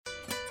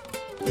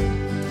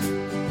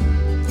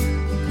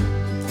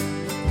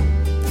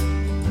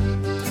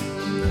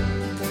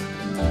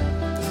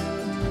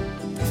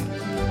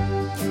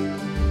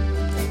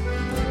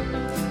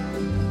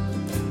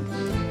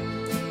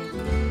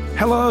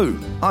Hello,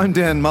 I'm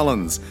Dan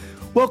Mullins.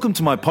 Welcome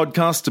to my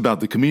podcast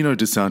about the Camino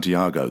de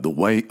Santiago, the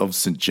Way of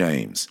St.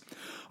 James.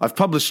 I've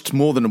published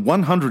more than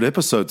 100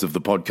 episodes of the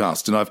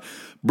podcast, and I've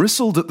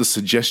bristled at the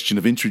suggestion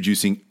of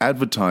introducing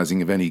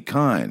advertising of any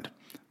kind.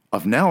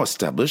 I've now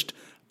established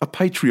a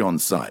Patreon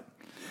site.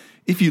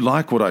 If you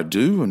like what I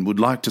do and would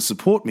like to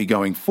support me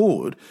going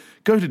forward,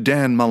 go to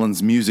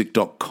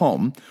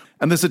danmullinsmusic.com,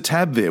 and there's a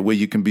tab there where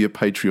you can be a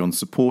Patreon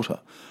supporter.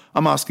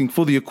 I'm asking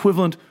for the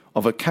equivalent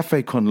of a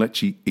cafe con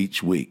leche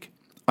each week.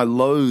 I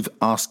loathe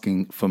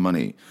asking for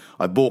money.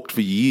 I balked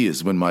for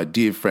years when my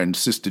dear friend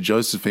Sister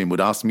Josephine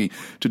would ask me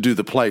to do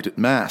the plate at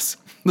Mass.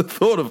 The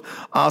thought of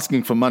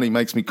asking for money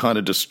makes me kind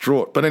of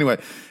distraught. But anyway,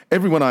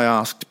 everyone I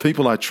asked,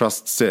 people I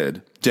trust,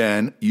 said,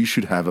 Dan, you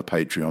should have a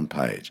Patreon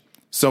page.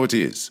 So it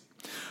is.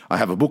 I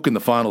have a book in the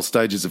final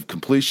stages of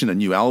completion, a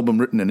new album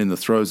written and in the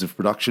throes of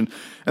production,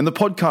 and the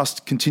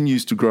podcast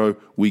continues to grow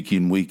week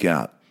in, week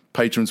out.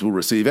 Patrons will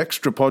receive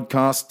extra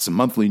podcasts, a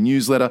monthly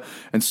newsletter,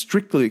 and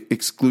strictly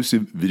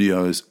exclusive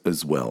videos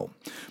as well.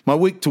 My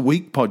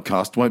week-to-week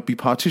podcast won't be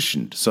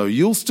partitioned, so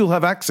you'll still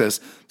have access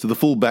to the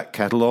full back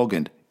catalogue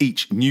and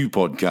each new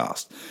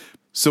podcast.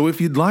 So if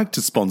you'd like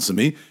to sponsor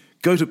me,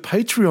 go to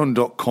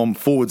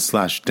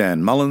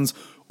patreon.com/Dan Mullins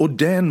or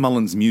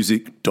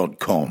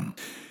danmullinsmusic.com.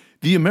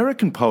 The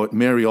American poet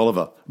Mary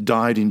Oliver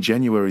died in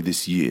January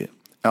this year.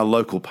 Our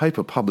local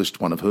paper published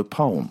one of her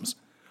poems.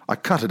 I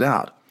cut it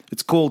out.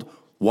 It's called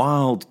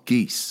Wild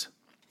Geese.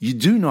 You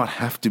do not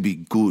have to be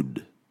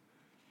good.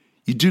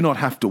 You do not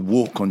have to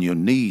walk on your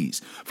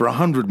knees for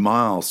 100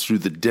 miles through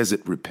the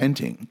desert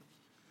repenting.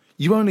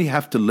 You only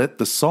have to let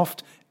the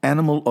soft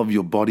animal of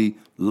your body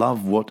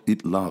love what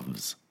it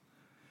loves.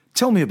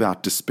 Tell me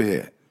about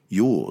despair,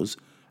 yours,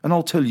 and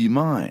I'll tell you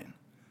mine.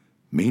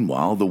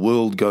 Meanwhile, the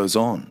world goes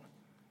on.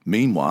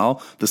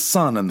 Meanwhile, the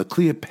sun and the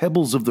clear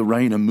pebbles of the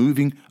rain are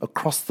moving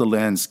across the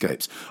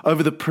landscapes,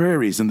 over the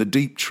prairies and the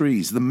deep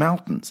trees, the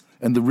mountains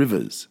and the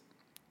rivers.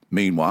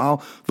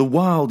 Meanwhile, the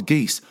wild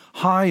geese,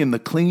 high in the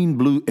clean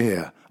blue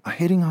air, are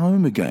heading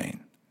home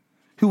again.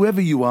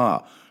 Whoever you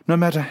are, no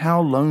matter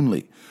how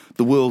lonely,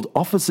 the world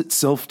offers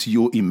itself to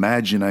your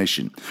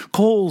imagination,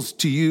 calls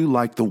to you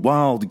like the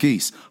wild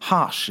geese,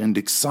 harsh and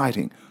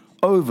exciting,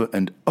 over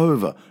and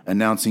over,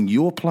 announcing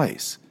your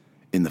place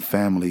in the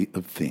family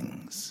of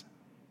things.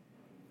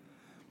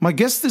 My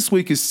guest this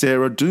week is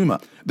Sarah Duma.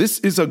 This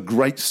is a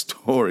great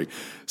story.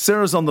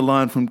 Sarah's on the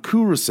line from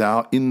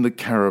Curacao in the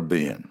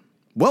Caribbean.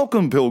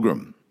 Welcome,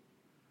 Pilgrim.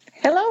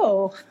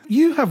 Hello.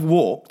 You have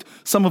walked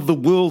some of the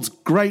world's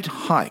great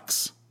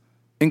hikes,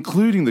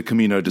 including the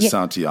Camino de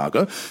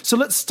Santiago. So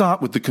let's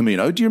start with the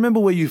Camino. Do you remember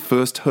where you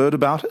first heard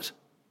about it?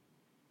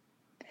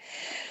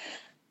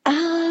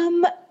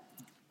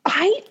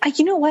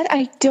 You know what?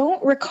 I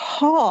don't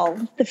recall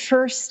the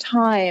first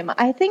time.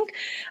 I think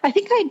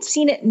I'd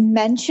seen it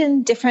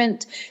mentioned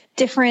different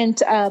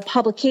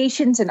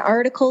publications and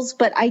articles,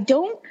 but I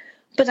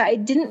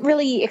didn't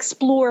really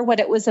explore what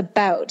it was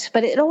about.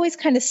 But it always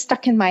kind of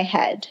stuck in my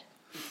head.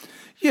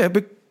 Yeah,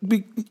 but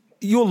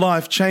your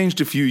life changed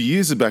a few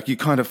years back. You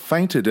kind of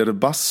fainted at a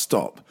bus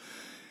stop,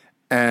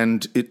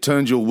 and it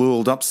turned your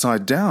world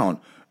upside down.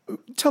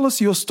 Tell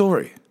us your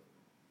story.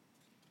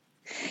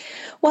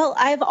 Well,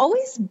 I've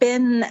always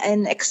been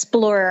an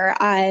explorer.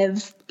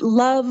 I've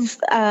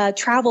loved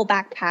travel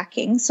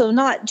backpacking, so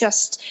not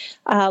just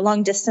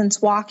long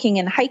distance walking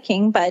and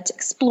hiking, but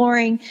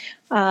exploring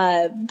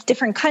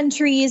different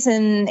countries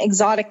and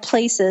exotic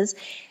places.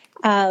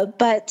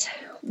 But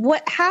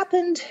what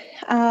happened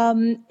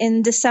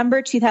in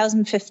December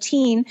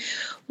 2015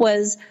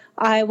 was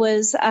I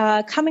was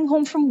coming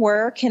home from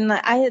work and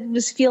I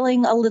was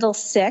feeling a little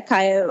sick.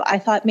 I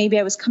thought maybe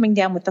I was coming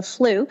down with the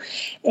flu.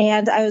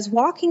 And I was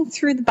walking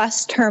through the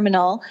bus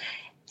terminal,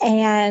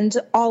 and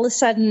all of a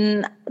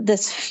sudden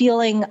this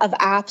feeling of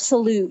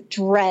absolute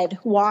dread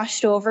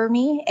washed over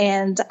me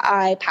and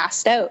I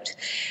passed out.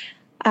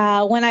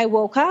 When I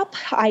woke up,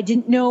 I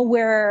didn't know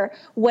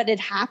what had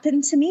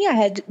happened to me. I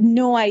had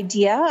no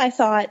idea. I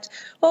thought,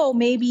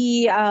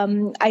 maybe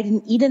I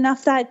didn't eat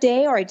enough that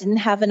day or I didn't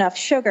have enough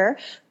sugar.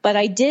 But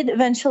I did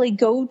eventually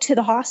go to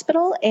the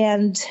hospital,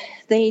 and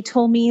they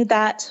told me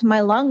that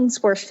my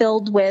lungs were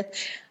filled with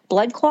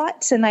blood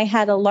clots and I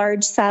had a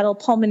large saddle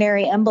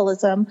pulmonary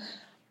embolism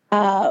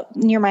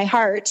near my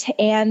heart,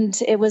 and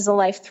it was a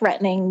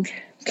life-threatening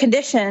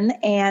condition.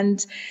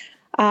 And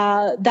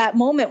that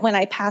moment when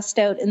I passed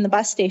out in the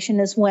bus station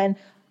is when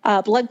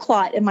a blood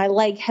clot in my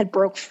leg had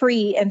broke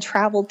free and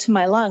traveled to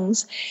my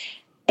lungs.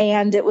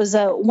 And it was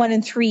a 1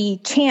 in 3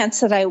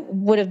 chance that I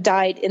would have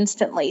died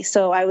instantly.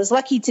 So I was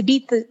lucky to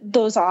beat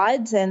those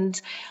odds,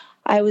 and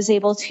I was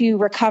able to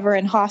recover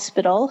in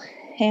hospital.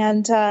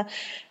 And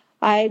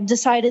I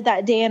decided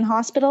that day in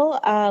hospital,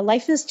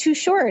 life is too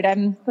short.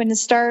 I'm going to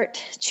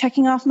start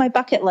checking off my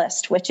bucket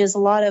list, which is a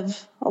lot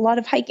of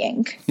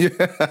hiking.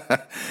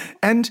 Yeah.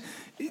 And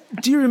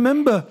do you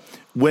remember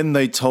when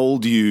they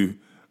told you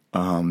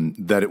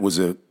that it was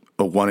a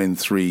 1 in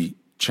 3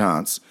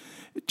 chance?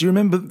 Do you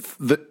remember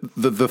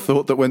the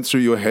thought that went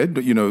through your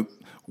head?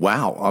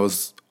 Wow,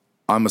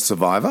 I'm a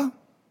survivor?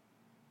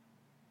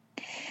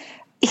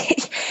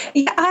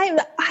 Yeah,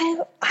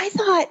 I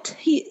thought,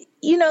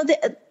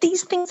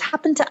 these things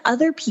happen to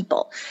other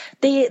people.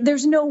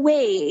 There's no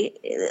way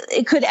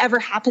it could ever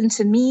happen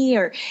to me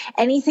or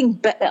anything.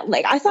 But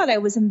like, I thought I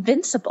was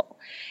invincible.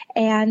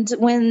 And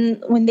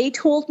when they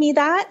told me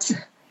that,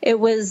 it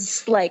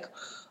was like,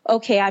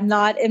 okay, I'm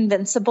not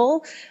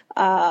invincible.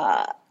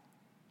 I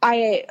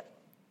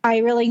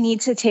really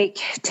need to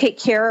take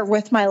care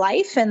with my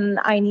life, and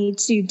I need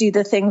to do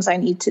the things I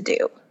need to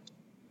do.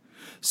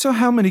 So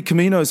how many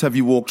Caminos have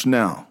you walked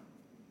now?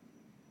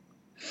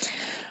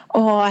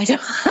 Oh, I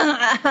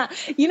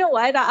don't. You know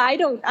what? I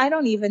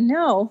don't even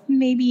know.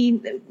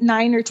 Maybe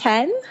 9 or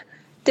 10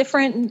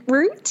 different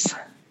routes.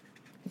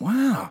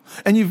 Wow!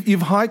 And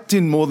you've hiked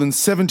in more than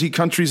 70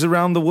 countries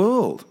around the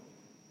world.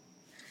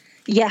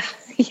 Yeah.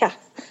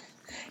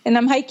 And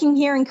I'm hiking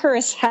here in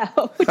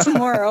Curacao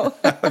tomorrow.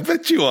 I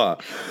bet you are.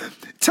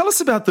 Tell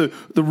us about the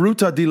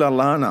Ruta de la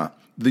Lana,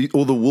 the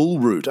wool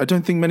route. I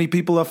don't think many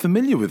people are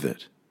familiar with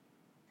it.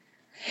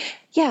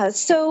 Yeah,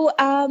 so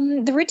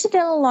the Ruta de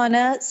la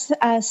Lana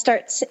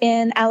starts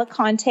in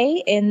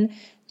Alicante in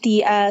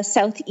the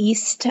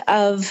southeast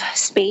of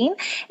Spain,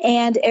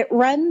 and it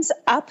runs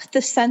up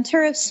the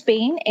center of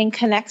Spain and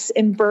connects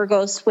in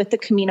Burgos with the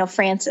Camino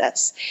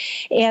Frances.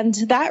 And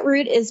that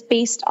route is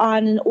based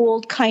on an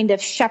old kind of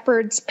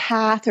shepherd's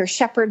path or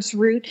shepherd's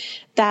route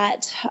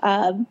that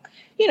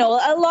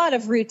a lot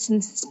of routes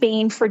in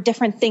Spain for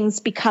different things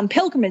become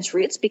pilgrimage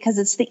routes because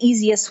it's the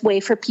easiest way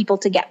for people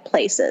to get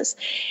places.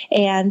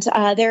 And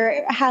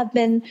there have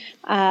been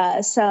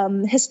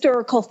some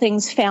historical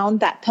things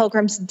found that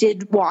pilgrims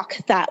did walk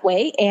that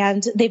way,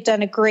 and they've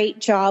done a great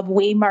job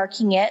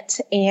waymarking it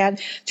and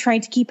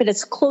trying to keep it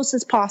as close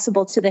as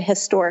possible to the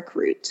historic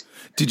route.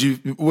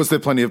 Was there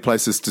plenty of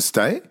places to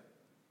stay?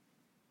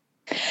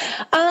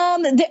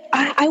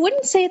 I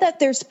wouldn't say that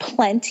there's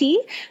plenty.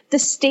 The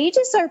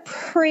stages are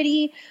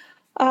pretty,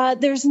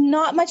 there's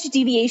not much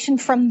deviation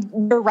from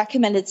the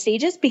recommended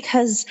stages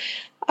because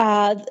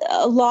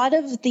a lot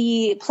of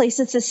the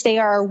places to stay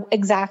are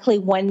exactly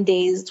 1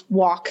 day's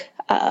walk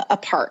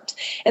apart.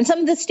 And some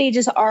of the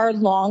stages are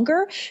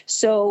longer.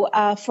 So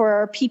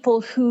for people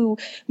who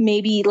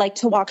maybe like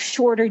to walk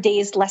shorter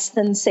days, less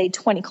than, say,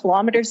 20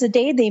 kilometers a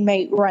day, they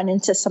might run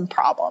into some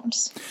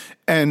problems.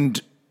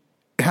 And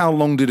how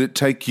long did it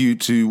take you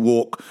to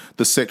walk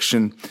the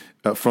section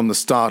from the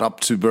start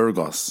up to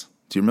Burgos?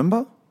 Do you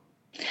remember?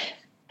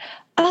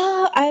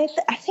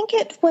 I think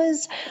it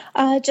was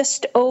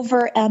just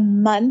over a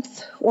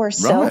month or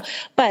so. Right.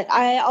 But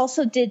I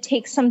also did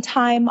take some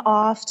time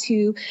off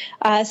to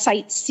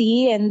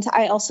sightsee, and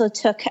I also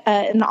took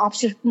an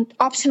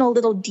optional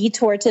little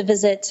detour to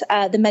visit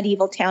the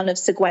medieval town of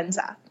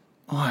Sigüenza.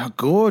 Oh, how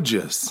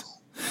gorgeous.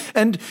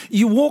 And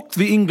you walked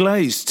the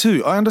Inglés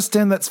too. I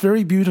understand that's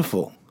very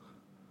beautiful.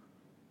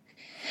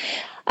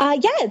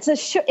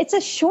 It's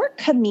a short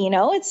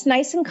Camino. It's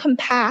nice and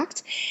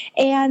compact.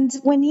 And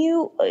when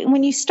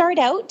you start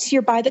out,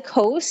 you're by the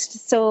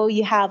coast, so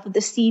you have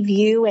the sea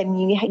view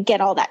and you get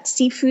all that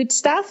seafood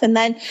stuff. And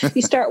then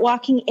you start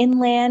walking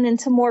inland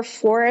into more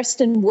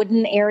forest and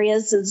wooden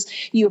areas as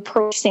you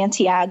approach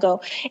Santiago.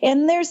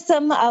 And there's a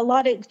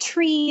lot of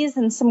trees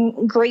and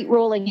some great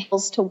rolling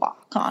hills to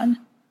walk on.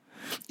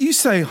 You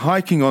say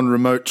hiking on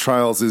remote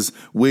trails is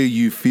where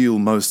you feel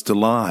most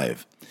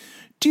alive.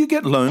 Do you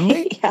get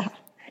lonely? Yeah.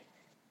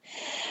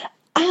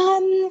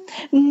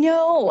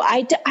 No,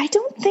 I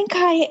don't think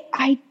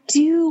I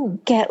do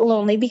get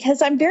lonely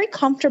because I'm very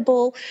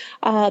comfortable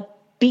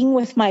being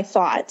with my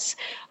thoughts.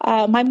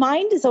 My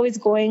mind is always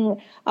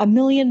going a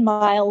million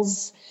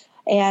miles,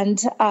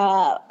 and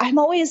I'm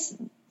always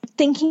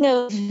thinking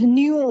of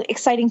new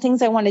exciting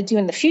things I want to do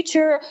in the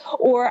future,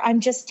 or I'm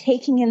just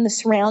taking in the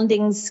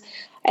surroundings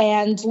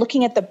and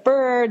looking at the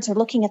birds or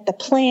looking at the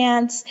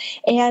plants.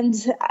 And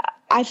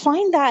I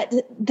find that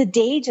the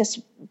day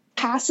just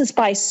passes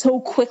by so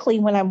quickly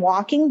when I'm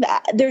walking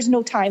that there's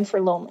no time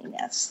for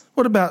loneliness.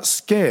 What about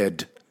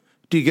scared?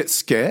 Do you get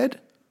scared?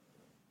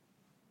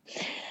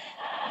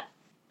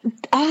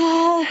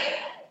 On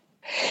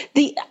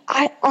the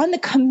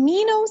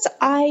Caminos,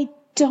 I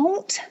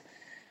don't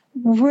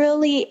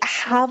really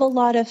have a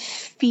lot of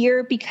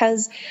fear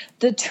because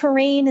the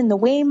terrain and the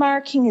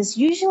waymarking is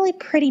usually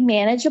pretty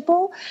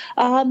manageable.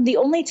 The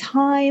only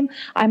time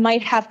I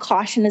might have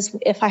caution is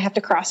if I have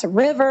to cross a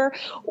river,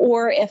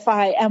 or if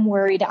I am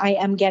worried I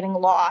am getting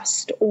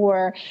lost,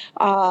 or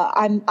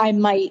I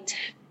might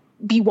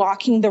be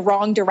walking the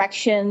wrong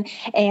direction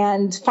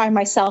and find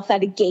myself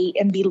at a gate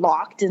and be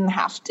locked and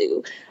have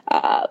to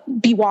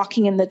be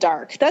walking in the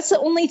dark. That's the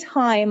only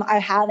time I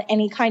have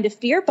any kind of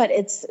fear, but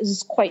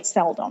it's quite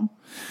seldom.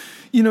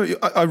 You know,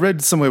 I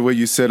read somewhere where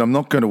you said, I'm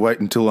not going to wait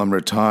until I'm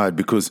retired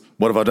because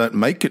what if I don't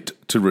make it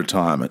to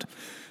retirement?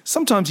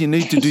 Sometimes you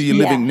need to do your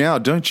living now,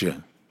 don't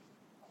you?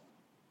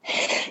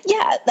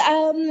 Yeah.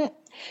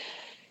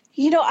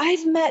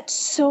 I've met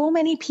so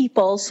many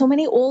people, so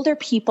many older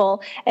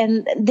people,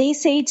 and they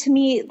say to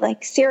me,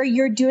 like, Sarah,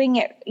 you're doing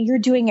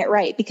it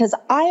right. Because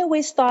I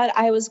always thought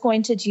I was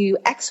going to do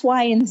X,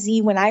 Y, and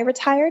Z when I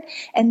retired.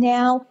 And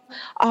now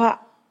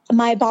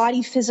my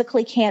body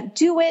physically can't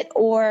do it,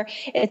 or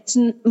it's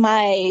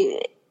my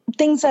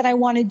things that I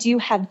want to do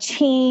have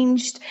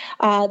changed.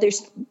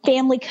 There's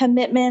family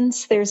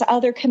commitments. There's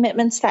other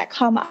commitments that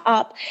come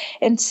up.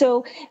 And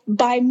so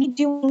by me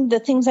doing the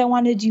things I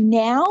want to do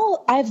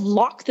now, I've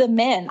locked them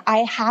in. I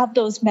have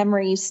those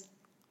memories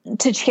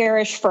to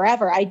cherish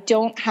forever. I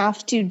don't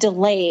have to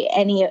delay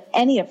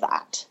any of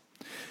that.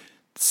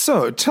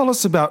 So tell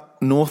us about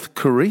North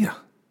Korea.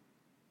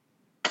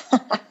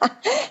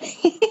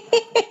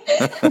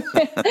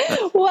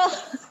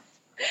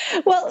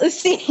 Well,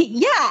 see,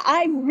 yeah,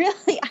 I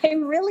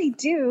really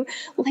do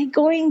like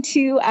going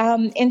to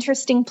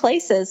interesting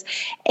places.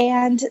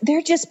 And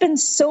there's just been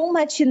so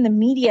much in the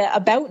media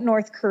about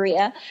North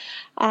Korea.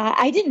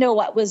 I didn't know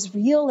what was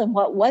real and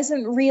what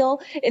wasn't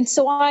real. And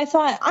so I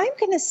thought, I'm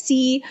going to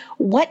see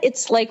what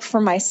it's like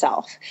for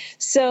myself.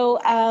 So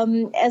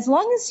as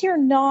long as you're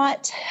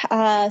not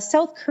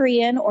South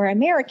Korean or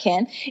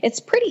American, it's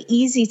pretty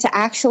easy to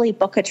actually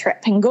book a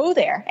trip and go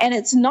there. And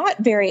it's not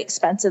very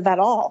expensive at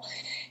all.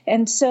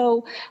 And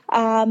so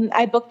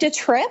I booked a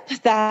trip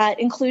that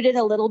included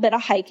a little bit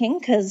of hiking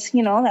because,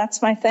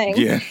 that's my thing.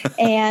 Yeah.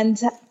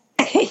 And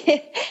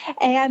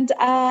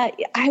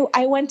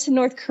I went to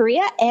North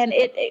Korea, and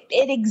it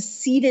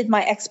exceeded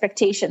my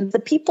expectations. The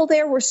people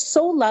there were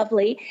so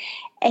lovely,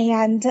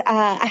 and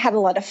I had a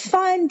lot of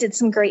fun, did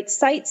some great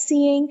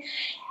sightseeing.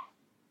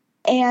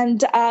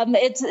 And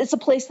it's a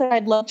place that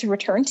I'd love to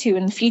return to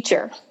in the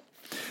future.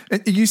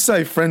 You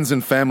say friends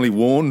and family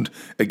warned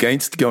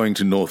against going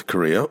to North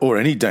Korea or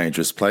any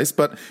dangerous place,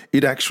 but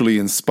it actually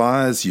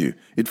inspires you.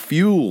 It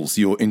fuels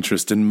your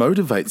interest and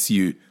motivates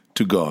you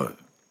to go.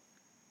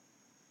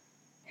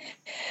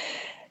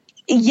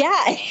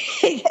 Yeah,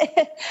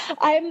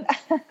 I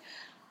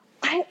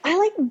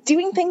like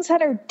doing things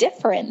that are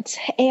different,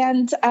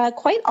 and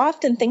quite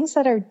often things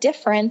that are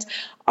different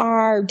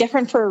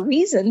for a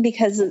reason,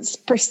 because it's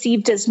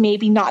perceived as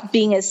maybe not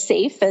being as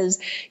safe as,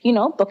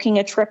 booking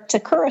a trip to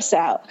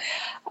Curacao.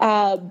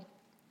 But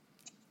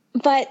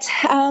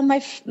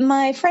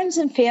my friends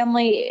and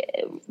family,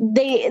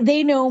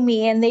 they know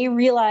me, and they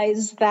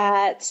realize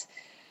that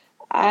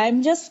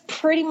I'm just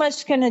pretty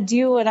much going to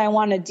do what I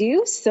want to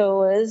do.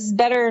 So it's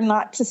better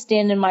not to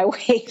stand in my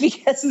way,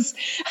 because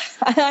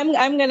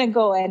I'm going to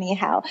go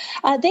anyhow.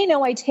 They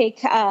know I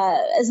take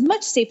as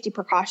much safety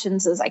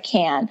precautions as I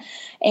can.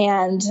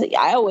 And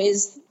I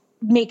always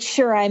make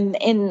sure I'm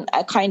in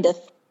a kind of,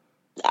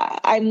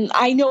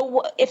 I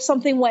know if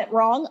something went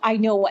wrong, I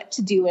know what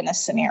to do in a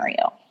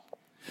scenario.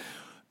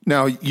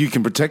 Now, you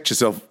can protect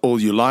yourself all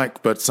you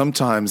like, but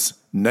sometimes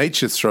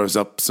nature throws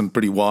up some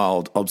pretty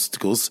wild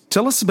obstacles.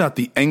 Tell us about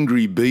the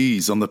angry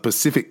bees on the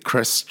Pacific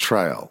Crest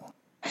Trail.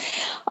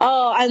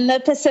 Oh, on the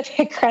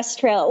Pacific Crest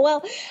Trail.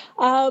 Well,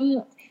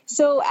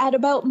 so at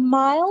about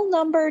mile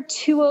number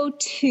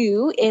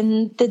 202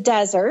 in the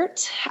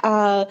desert,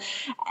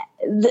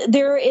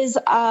 there is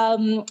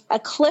a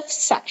cliff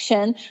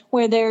section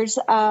where there's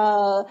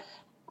a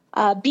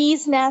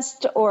bee's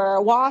nest or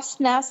a wasp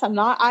nest. I'm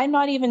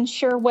not even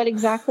sure what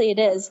exactly it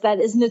is, that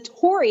is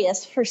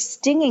notorious for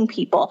stinging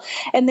people.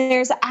 And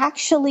there's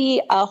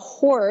actually a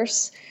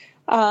horse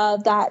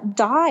that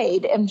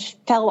died and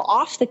fell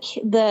off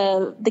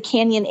the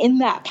canyon in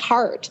that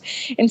part.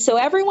 And so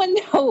everyone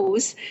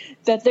knows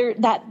that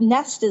that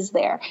nest is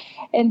there.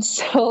 And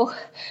so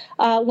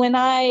when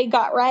I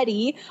got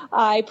ready,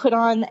 I put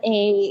on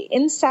a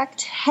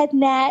insect head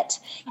net,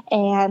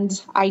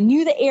 and I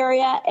knew the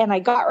area, and I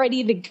got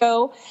ready to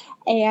go.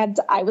 And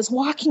I was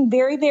walking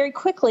very, very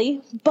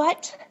quickly,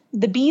 but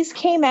the bees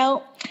came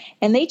out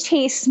and they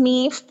chased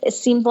me. It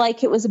seemed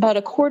like it was about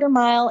a quarter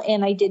mile,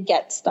 and I did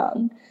get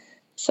stung.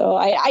 So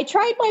I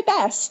tried my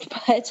best,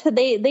 but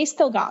they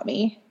still got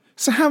me.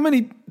 So how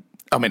many,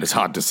 it's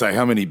hard to say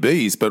how many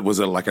bees, but was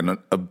it like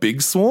a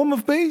big swarm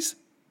of bees?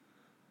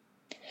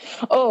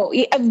 Oh,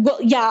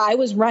 yeah, I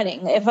was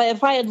running.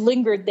 If I had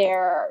lingered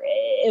there,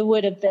 it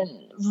would have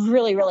been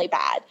really, really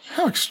bad.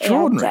 How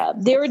extraordinary.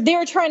 And, they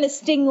were trying to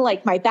sting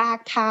like my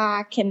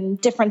backpack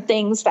and different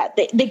things that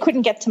they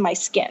couldn't get to my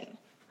skin.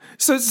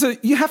 So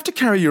you have to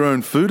carry your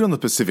own food on the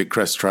Pacific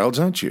Crest Trail,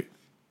 don't you?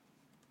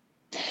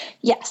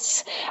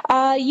 Yes.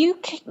 You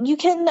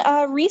can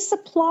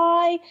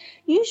resupply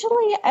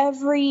usually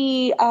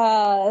every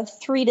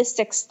 3 to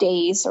 6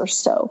 days or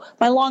so.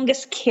 My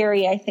longest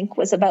carry, I think,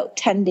 was about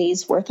 10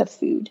 days worth of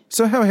food.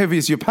 So how heavy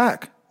is your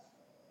pack?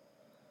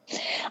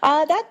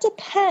 That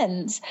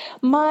depends.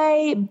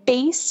 My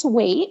base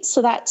weight,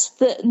 so that's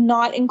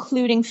not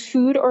including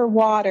food or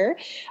water,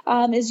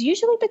 is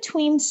usually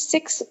between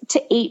 6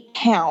 to 8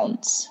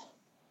 pounds.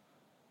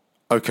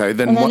 Okay,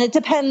 then. And then it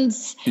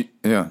depends.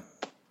 Yeah.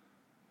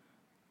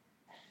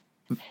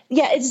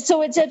 Yeah,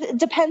 it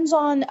depends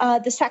on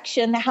the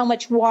section, how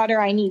much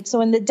water I need.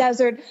 So in the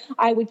desert,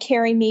 I would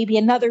carry maybe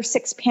another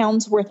 6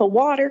 pounds worth of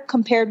water,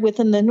 compared with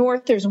in the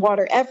north, there's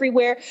water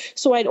everywhere.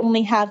 So I'd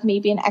only have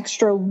maybe an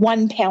extra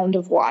 1 pound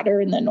of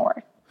water in the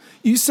north.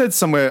 You said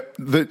somewhere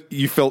that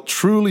you felt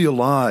truly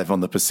alive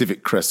on the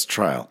Pacific Crest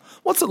Trail.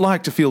 What's it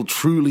like to feel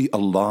truly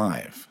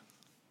alive?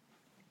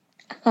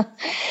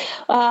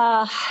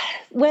 Uh,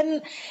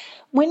 when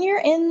when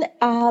you're in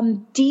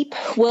deep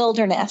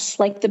wilderness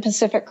like the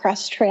Pacific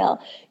Crest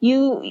Trail,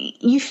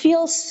 you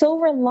feel so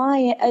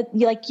reliant,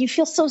 like you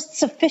feel so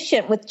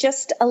sufficient with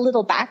just a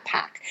little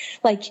backpack.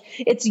 Like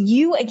it's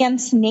you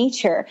against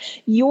nature.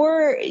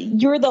 You're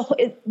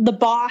the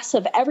boss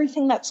of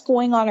everything that's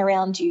going on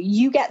around you.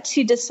 You get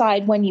to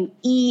decide when you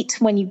eat,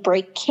 when you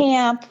break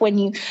camp, when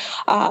you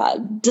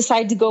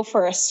decide to go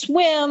for a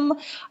swim,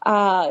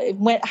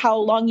 how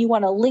long you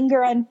want to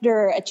linger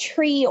under a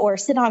tree or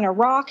sit on a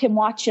rock and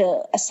watch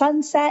a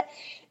sunset.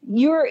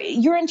 You're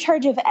in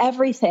charge of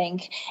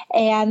everything,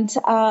 and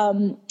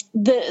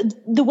the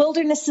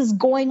wilderness is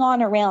going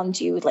on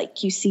around you.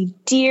 Like you see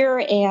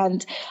deer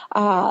and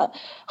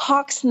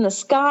hawks in the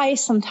sky,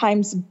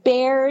 sometimes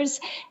bears.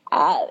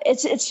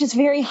 It's just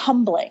very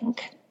humbling.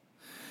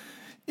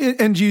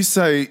 And you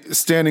say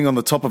standing on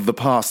the top of the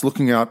pass,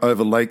 looking out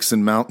over lakes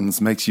and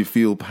mountains makes you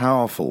feel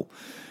powerful.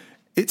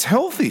 It's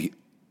healthy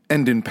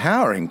and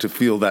empowering to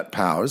feel that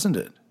power, isn't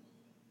it?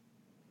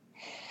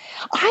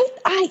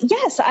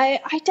 Yes, I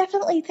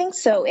definitely think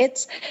so.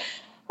 It's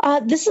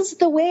this is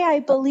the way I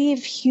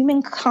believe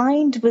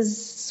humankind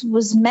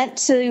was meant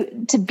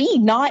to be,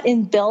 not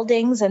in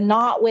buildings and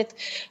not with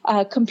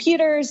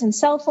computers and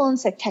cell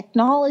phones and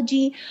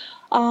technology,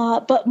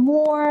 but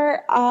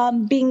more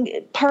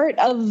being part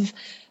of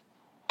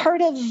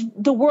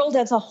the world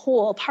as a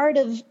whole, part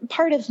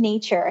of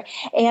nature.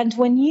 And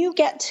when you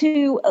get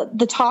to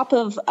the top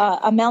of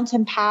a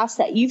mountain pass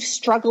that you've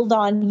struggled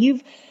on,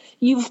 you've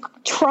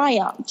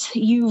triumphed,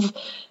 you've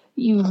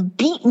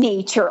beat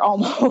nature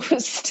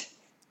almost.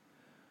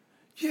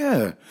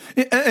 Yeah,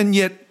 and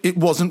yet it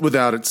wasn't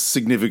without its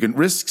significant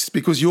risks,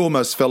 because you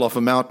almost fell off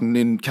a mountain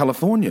in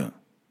California.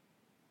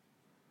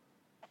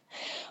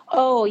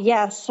 Oh,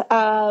 yes.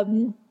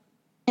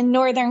 In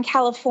Northern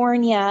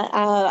California,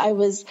 I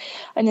was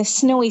in a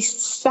snowy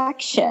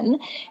section,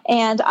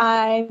 and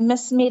I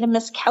made a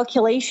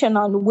miscalculation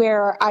on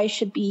where I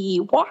should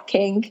be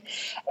walking.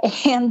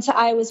 And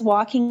I was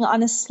walking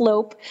on a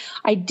slope.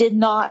 I did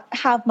not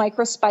have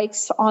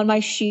microspikes on my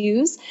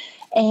shoes,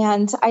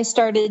 and I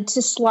started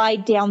to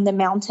slide down the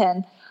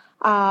mountain.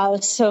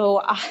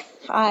 So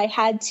I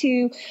had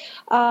to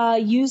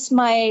use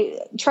my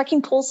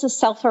trekking poles as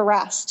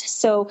self-arrest.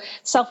 So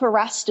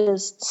self-arrest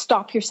is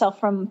stop yourself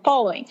from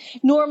falling.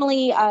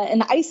 Normally,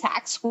 an ice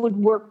axe would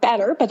work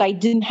better, but I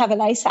didn't have an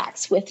ice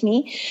axe with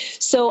me.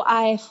 So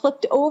I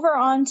flipped over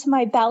onto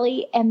my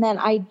belly, and then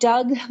I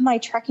dug my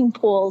trekking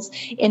poles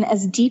in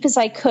as deep as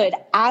I could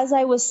as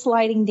I was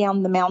sliding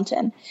down the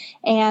mountain.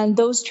 And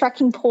those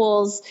trekking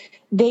poles,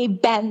 they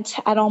bent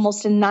at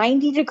almost a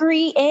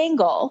 90-degree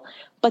angle,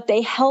 but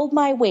they held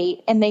my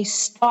weight and they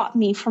stopped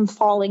me from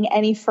falling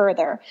any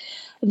further.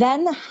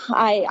 Then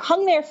I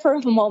hung there for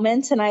a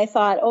moment and I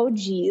thought, oh,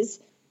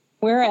 geez,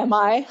 where am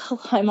I?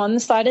 I'm on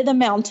the side of the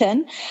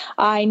mountain.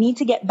 I need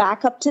to get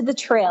back up to the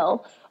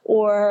trail,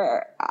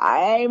 or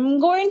I'm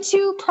going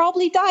to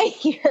probably die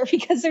here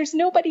because there's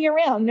nobody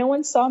around. No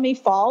one saw me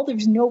fall.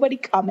 There's nobody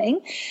coming.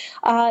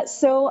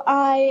 So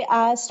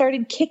I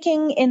started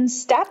kicking in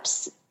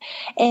steps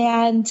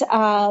and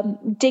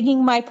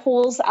digging my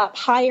poles up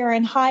higher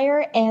and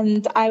higher,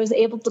 and I was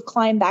able to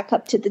climb back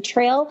up to the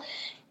trail.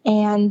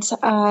 And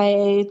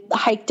I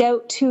hiked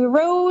out to a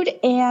road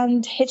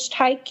and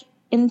hitchhiked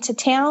into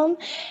town,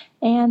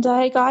 and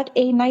I got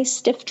a nice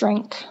stiff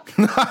drink.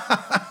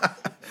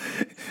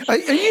 Are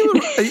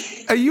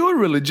you a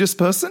religious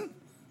person?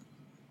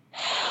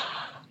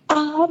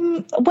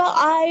 Well,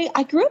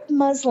 I grew up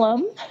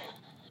Muslim.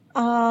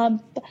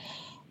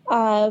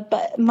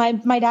 But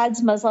my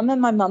dad's Muslim and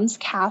my mom's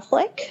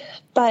Catholic,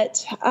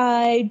 but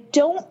I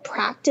don't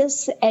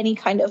practice any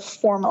kind of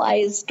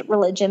formalized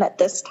religion at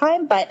this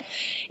time. But,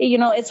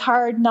 it's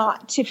hard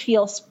not to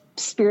feel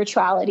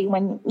spirituality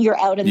when you're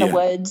out in the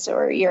woods,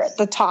 or you're at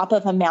the top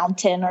of a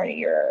mountain, or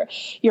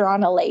you're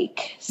on a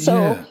lake.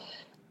 So,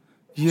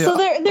 so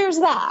there's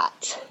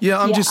that. Yeah,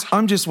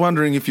 I'm just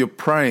wondering if you're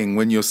praying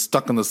when you're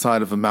stuck on the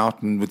side of a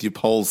mountain with your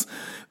poles,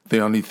 the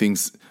only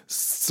things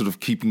sort of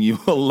keeping you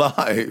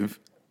alive.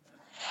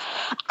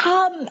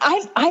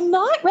 I'm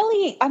not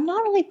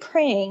really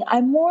praying.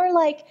 I'm more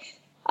like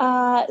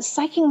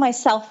psyching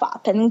myself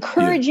up and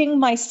encouraging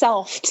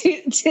myself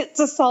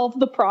to solve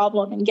the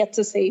problem and get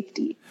to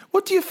safety.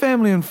 What do your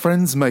family and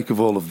friends make of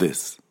all of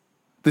this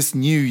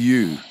new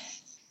you?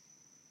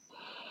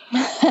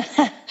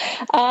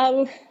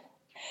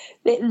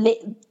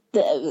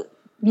 The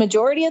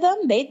majority of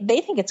them,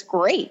 they think it's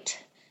great.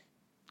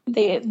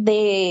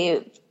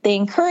 They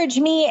encourage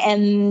me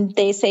and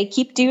they say,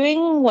 keep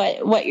doing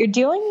what you're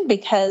doing,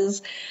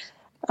 because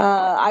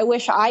I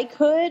wish I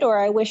could, or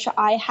I wish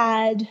I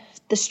had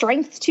the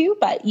strength to,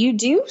 but you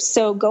do,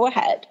 so go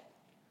ahead.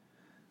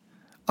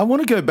 I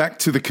want to go back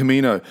to the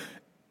Camino,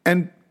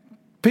 and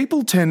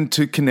people tend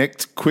to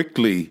connect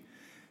quickly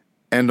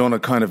and on a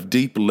kind of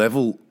deep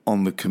level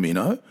on the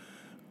Camino.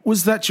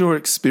 Was that your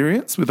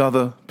experience with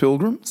other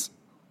pilgrims?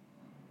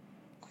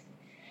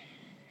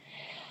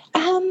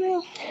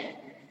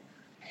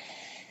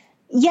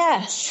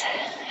 Yes.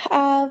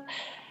 Uh,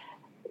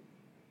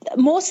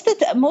 most of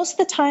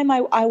the time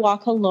I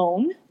walk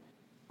alone.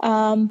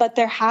 But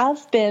there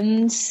have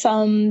been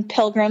some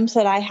pilgrims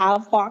that I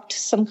have walked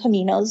some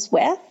Caminos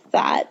with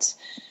that,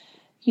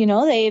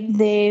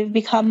 they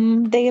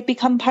become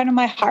part of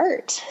my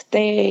heart.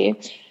 I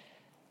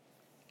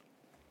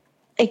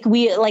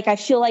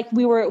feel like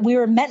we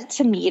were meant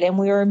to meet, and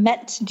we were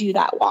meant to do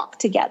that walk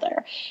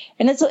together.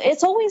 And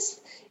it's always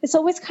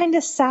kind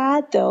of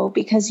sad though,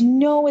 because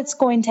it's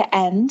going to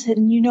end,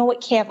 and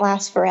it can't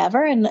last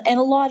forever. And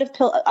a lot of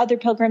other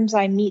pilgrims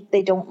I meet,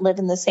 they don't live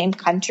in the same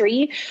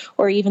country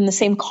or even the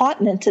same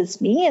continent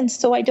as me, and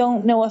so I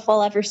don't know if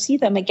I'll ever see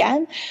them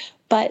again.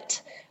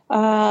 But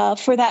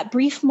for that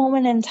brief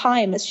moment in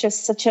time, it's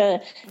just such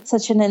an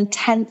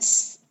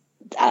intense,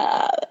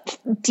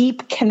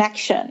 deep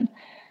connection.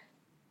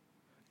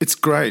 It's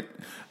great.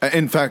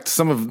 In fact,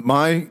 some of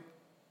my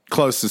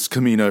closest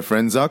Camino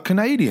friends are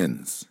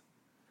Canadians.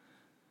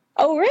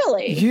 Oh,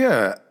 really?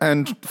 Yeah,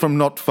 and from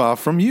not far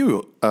from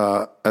you,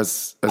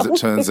 as it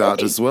turns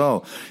out as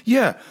well.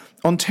 Yeah,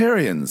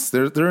 Ontarians.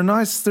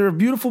 They're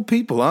beautiful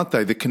people, aren't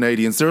they? The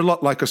Canadians. They're a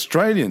lot like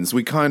Australians.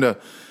 We're kind of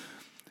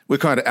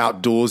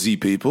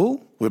outdoorsy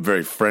people. We're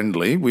very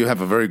friendly. We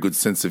have a very good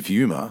sense of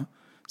humour.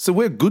 So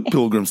we're good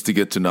pilgrims to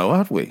get to know,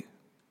 aren't we?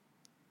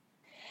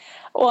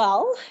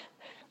 Well,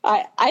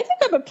 I think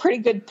I'm a pretty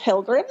good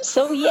pilgrim,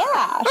 so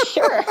yeah,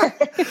 sure.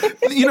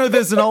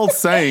 There's an old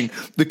saying,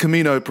 the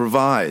Camino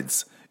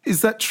provides. Is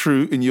that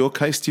true in your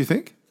case, do you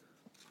think?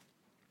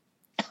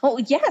 Oh,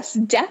 yes,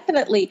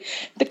 definitely.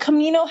 The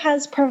Camino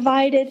has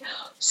provided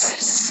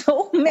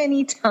so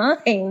many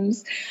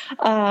times.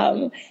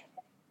 In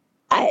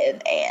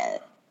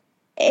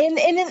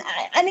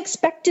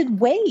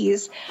unexpected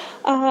ways.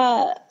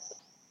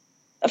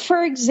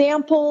 For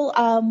example,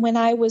 when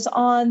I was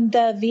on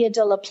the Via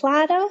de la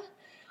Plata,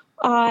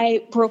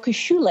 I broke a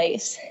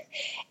shoelace,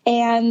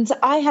 and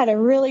I had a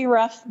really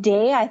rough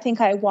day. I think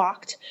I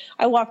walked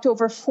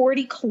over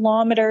 40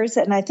 kilometers,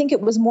 and I think it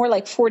was more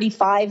like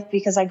 45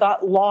 because I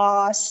got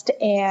lost,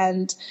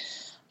 and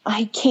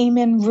I came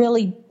in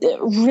really,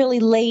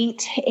 really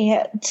late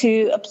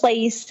to a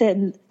place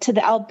and to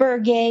the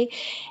albergue,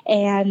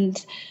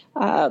 and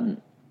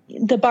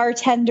the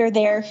bartender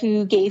there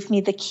who gave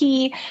me the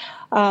key,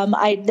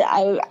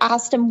 I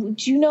asked him,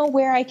 do you know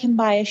where I can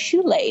buy a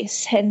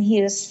shoelace? And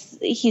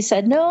he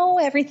said, no,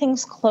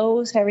 everything's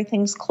closed.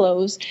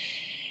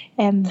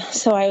 And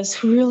so I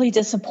was really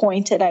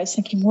disappointed. I was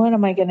thinking, what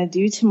am I going to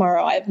do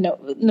tomorrow? I have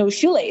no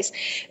shoelace.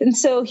 And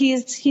so he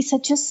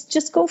said,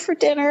 just go for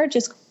dinner.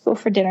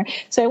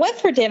 So I went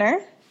for dinner.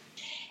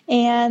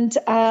 And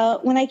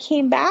when I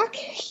came back,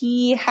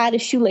 he had a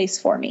shoelace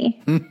for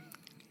me.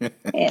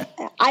 And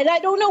I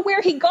don't know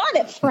where he got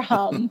it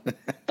from,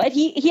 but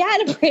he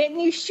had a brand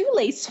new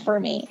shoelace for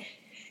me,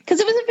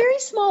 because it was a very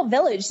small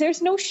village. There's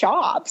no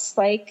shops.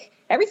 Like,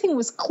 everything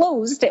was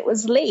closed. It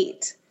was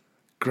late.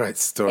 Great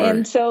story.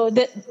 And so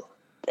the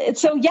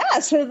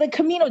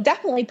Camino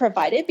definitely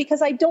provided,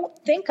 because I don't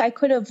think I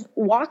could have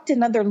walked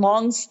another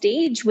long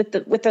stage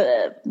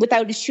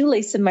without a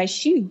shoelace in my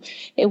shoe.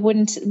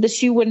 The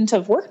shoe wouldn't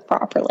have worked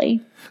properly.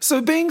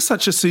 So, being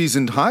such a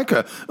seasoned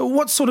hiker,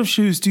 what sort of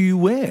shoes do you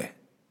wear?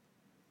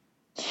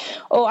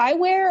 Oh, I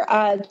wear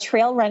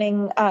trail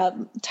running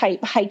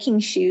type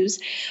hiking shoes.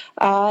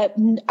 I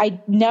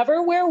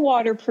never wear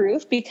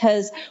waterproof,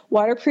 because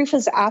waterproof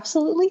is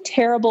absolutely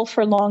terrible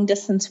for long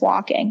distance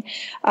walking.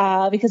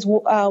 Because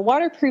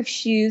waterproof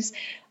shoes,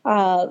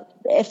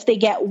 if they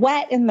get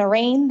wet in the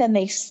rain, then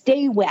they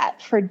stay wet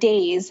for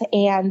days,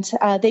 and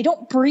they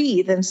don't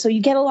breathe. And so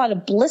you get a lot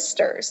of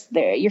blisters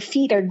there. Your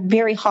feet are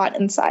very hot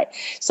inside.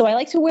 So I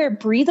like to wear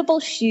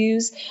breathable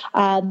shoes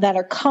that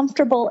are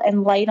comfortable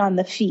and light on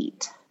the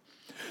feet.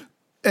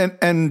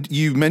 And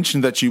you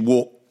mentioned that you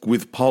walk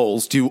with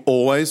poles. Do you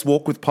always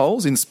walk with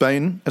poles in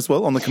Spain as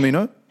well on the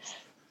Camino?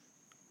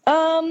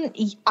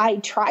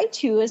 I try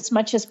to, as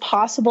much as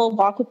possible,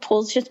 walk with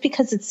poles, just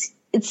because it's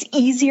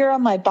easier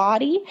on my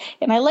body,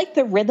 and I like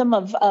the rhythm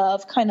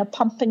of kind of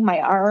pumping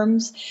my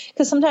arms,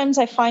 because sometimes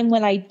I find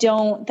when I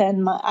don't,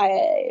 then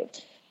my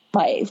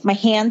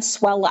hands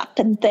swell up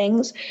and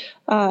things.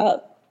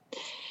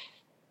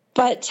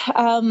 But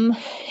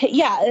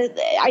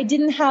I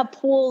didn't have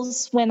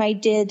poles when I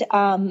did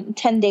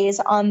 10 days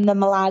on the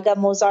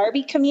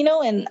Malaga-Mozarbe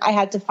Camino, and I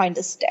had to find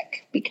a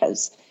stick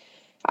because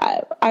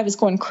I was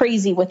going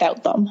crazy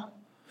without them.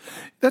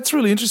 That's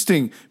really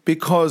interesting,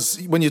 because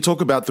when you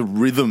talk about the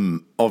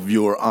rhythm of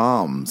your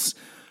arms,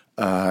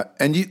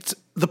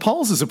 the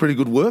poles is a pretty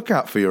good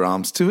workout for your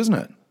arms too, isn't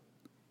it?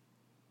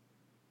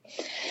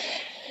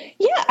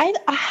 Yeah,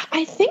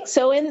 I think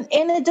so. And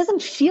it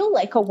doesn't feel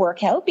like a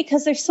workout,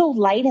 because they're so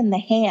light in the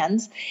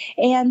hands.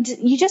 And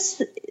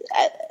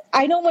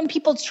I know when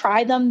people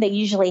try them, they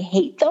usually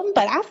hate them.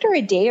 But after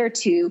a day or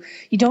two,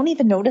 you don't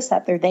even notice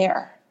that they're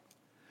there.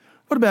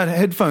 What about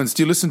headphones?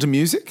 Do you listen to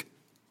music?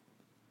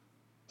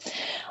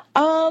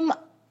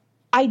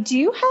 I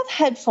do have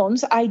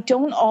headphones. I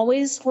don't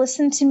always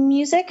listen to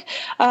music.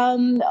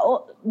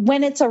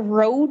 When it's a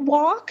road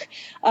walk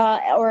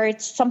or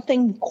it's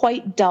something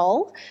quite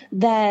dull,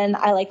 then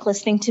I like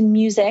listening to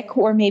music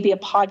or maybe a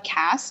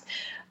podcast.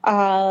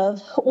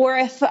 Or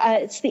if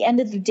it's the end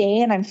of the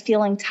day and I'm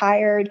feeling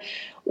tired,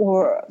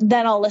 or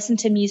then I'll listen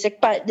to music.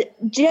 But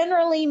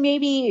generally,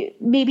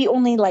 maybe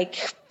only like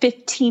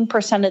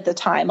 15% of the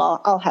time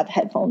I'll have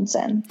headphones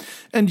in.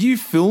 And you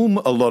film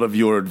a lot of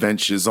your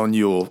adventures on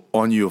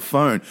your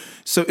phone.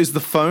 So is the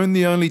phone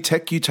the only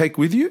tech you take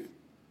with you?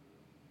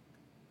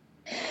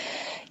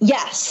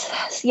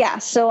 Yes. Yeah.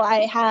 So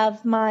I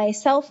have my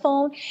cell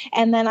phone,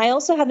 and then I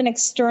also have an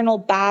external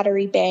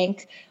battery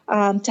bank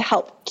to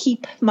help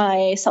keep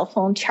my cell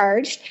phone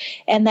charged.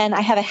 And then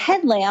I have a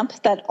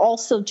headlamp that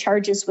also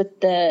charges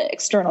with the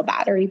external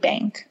battery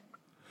bank.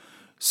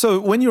 So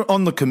when you're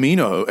on the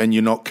Camino and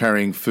you're not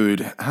carrying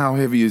food, how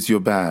heavy is your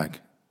bag?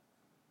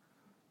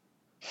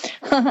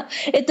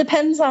 It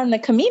depends on the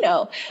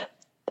Camino,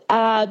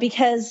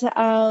 because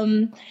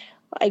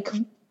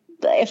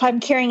if I'm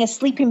carrying a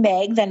sleeping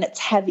bag, then it's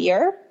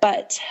heavier.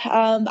 But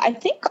I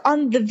think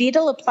on the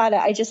Via La Plata,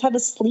 I just had a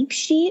sleep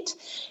sheet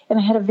and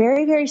I had a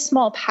very, very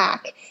small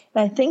pack.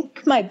 And I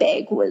think my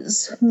bag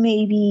was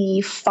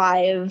maybe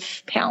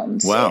 5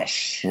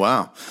 pounds-ish.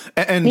 Wow.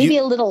 And maybe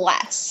a little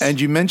less. And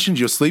you mentioned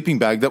your sleeping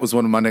bag. That was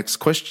one of my next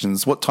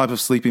questions. What type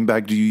of sleeping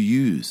bag do you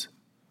use?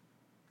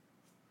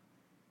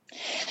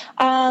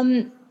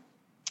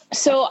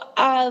 So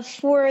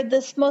for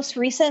this most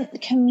recent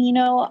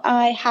Camino,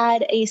 I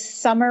had a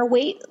summer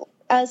weight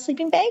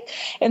sleeping bag.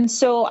 And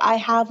so I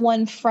have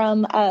one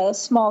from a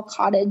small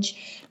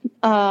cottage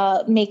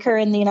maker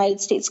in the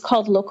United States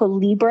called Loco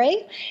Libre.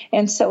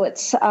 And so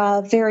it's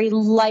very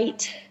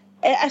light.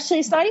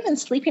 Actually, it's not even a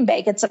sleeping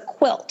bag. It's a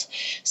quilt.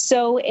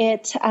 So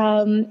it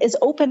is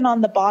open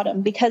on the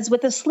bottom, because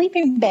with a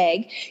sleeping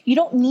bag, you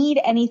don't need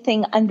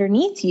anything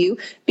underneath you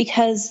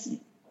because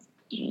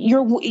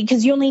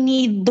you only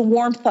need the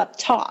warmth up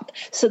top.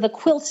 So the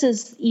quilt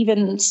is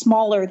even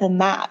smaller than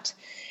that.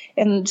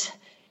 And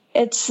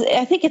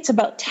I think it's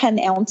about 10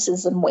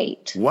 ounces in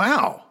weight.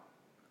 Wow.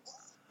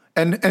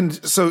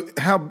 And so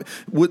how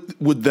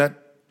would that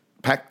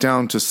pack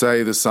down to,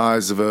 say, the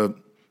size of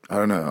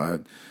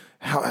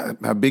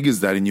how big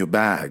is that in your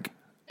bag?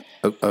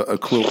 A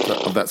quilt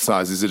of that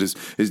size,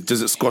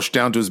 does it squash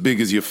down to as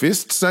big as your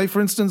fist, say,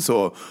 for instance,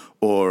 or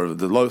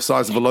the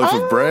size of a loaf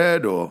of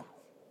bread, or?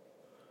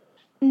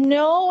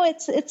 No,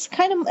 it's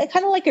kind of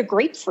like a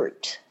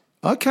grapefruit.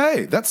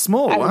 Okay, that's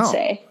small. I would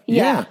say,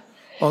 yeah.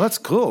 Oh, that's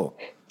cool.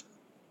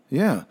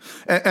 Yeah,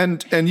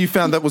 and you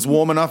found that was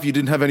warm enough. You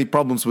didn't have any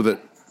problems with it.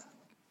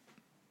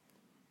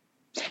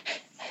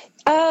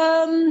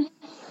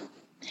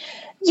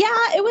 Yeah,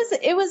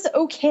 it was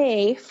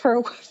okay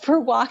for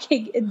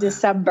walking in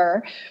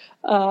December.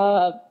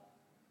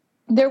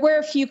 There were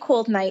a few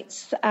cold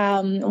nights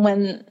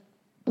when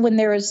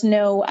there was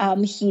no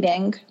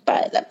heating,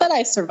 but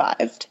I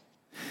survived.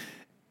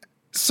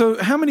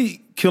 So how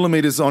many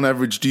kilometers on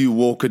average do you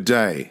walk a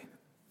day?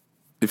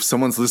 If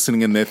someone's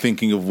listening and they're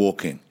thinking of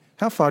walking,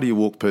 how far do you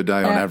walk per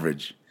day on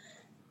average?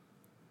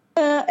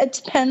 It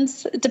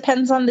depends. It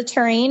depends on the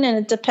terrain, and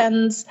it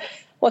depends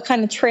what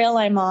kind of trail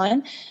I'm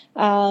on.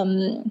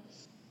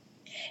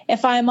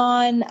 If I'm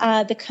on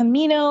the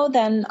Camino,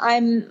 then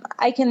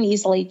I can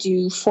easily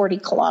do 40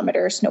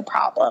 kilometers, no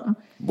problem.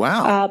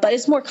 Wow. But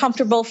it's more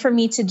comfortable for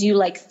me to do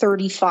like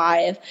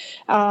 35.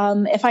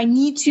 If I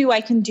need to, I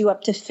can do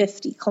up to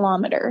 50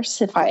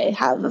 kilometers if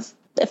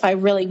I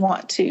really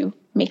want to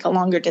make a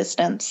longer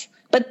distance.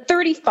 But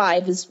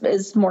 35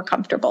 is more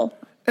comfortable.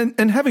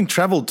 And having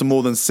traveled to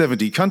more than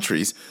 70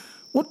 countries,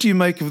 what do you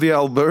make of the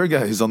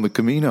albergues on the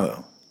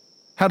Camino?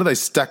 How do they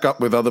stack up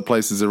with other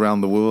places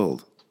around the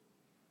world?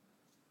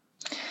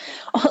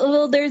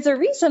 Well, there's a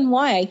reason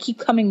why I keep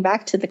coming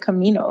back to the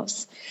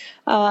Caminos.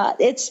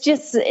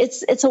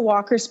 It's a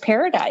walker's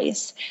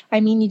paradise. I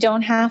mean, you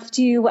don't have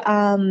to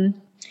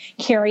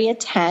carry a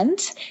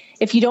tent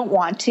if you don't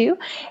want to.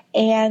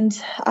 And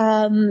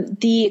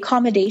the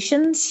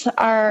accommodations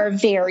are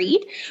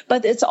varied,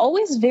 but it's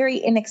always very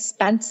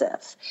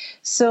inexpensive.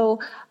 So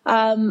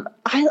I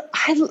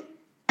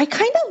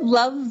kind of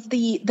love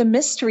the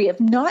mystery of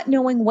not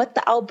knowing what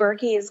the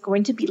albergue is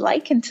going to be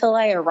like until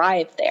I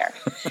arrive there.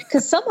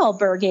 Because some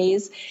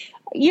albergues,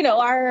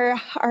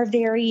 are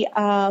very,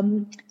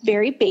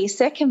 very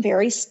basic and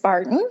very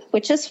Spartan,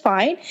 which is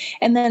fine.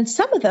 And then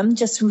some of them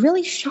just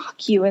really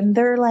shock you, and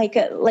they're like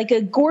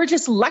a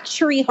gorgeous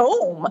luxury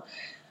home.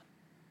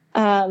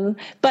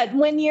 But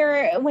when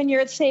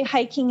you're say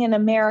hiking in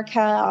America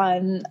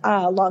on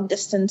a long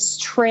distance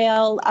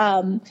trail,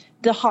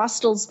 the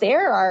hostels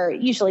there are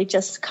usually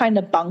just kind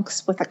of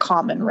bunks with a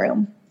common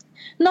room.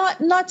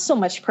 Not so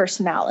much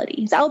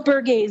personality. The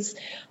albergues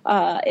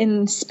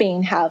in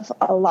Spain have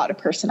a lot of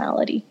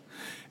personality.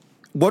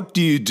 What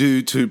do you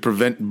do to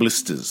prevent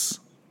blisters?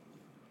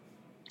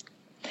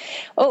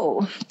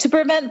 Oh, to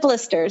prevent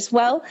blisters.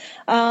 Well,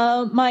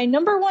 my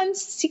number one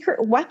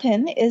secret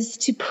weapon is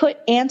to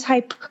put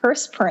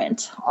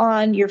antiperspirant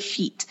on your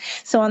feet.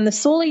 So on the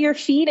sole of your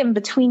feet and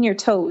between your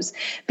toes,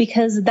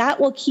 because that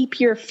will keep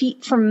your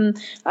feet from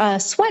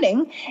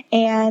sweating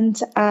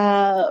and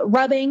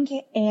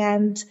rubbing,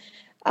 and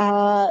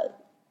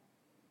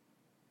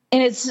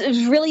it's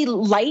really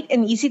light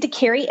and easy to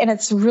carry, and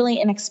it's really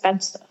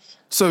inexpensive.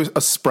 So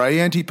a spray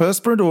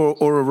antiperspirant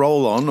or a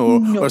roll-on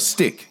or a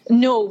stick?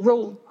 No,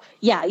 roll.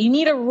 Yeah, you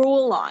need a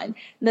roll-on.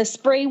 The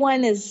spray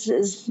one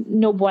is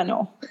no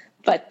bueno,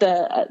 but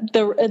the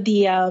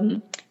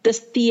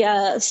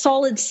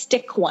solid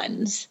stick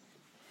ones.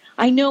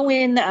 I know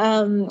in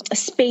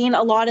Spain,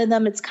 a lot of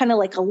them, it's kind of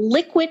like a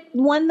liquid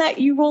one that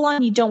you roll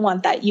on. You don't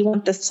want that. You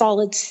want the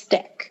solid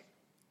stick.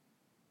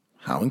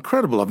 How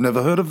incredible. I've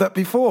never heard of that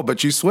before,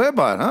 but you swear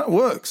by it, huh? It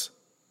works.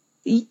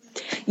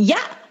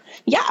 Yeah.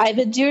 Yeah, I've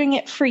been doing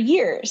it for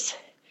years.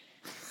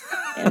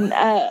 And,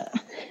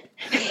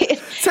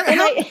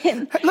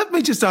 let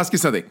me just ask you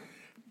something.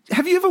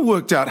 Have you ever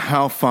worked out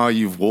how far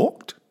you've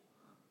walked?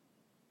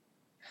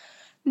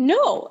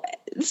 No.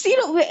 So,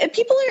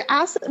 people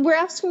were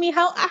asking me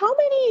how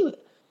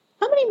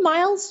many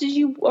miles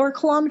or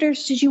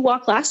kilometers did you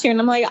walk last year?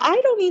 And I'm like, I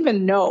don't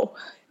even know.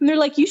 And they're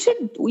like,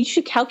 we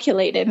should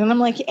calculate it. And I'm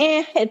like,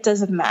 it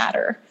doesn't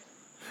matter.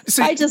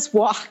 See, I just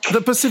walk.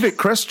 The Pacific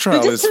Crest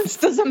Trail the distance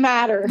doesn't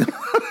matter.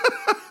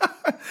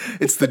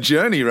 It's the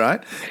journey,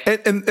 right?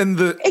 And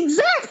the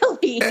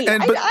exactly.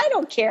 I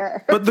don't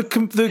care. But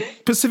the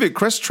Pacific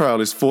Crest Trail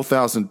is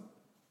 4,000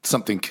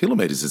 something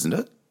kilometers, isn't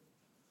it?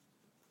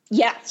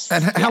 Yes.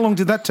 And how long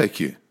did that take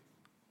you?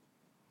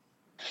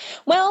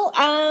 Well,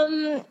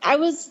 I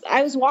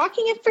was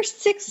walking it for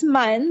 6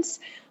 months,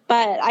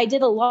 but I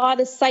did a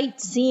lot of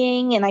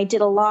sightseeing and I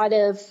did a lot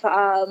of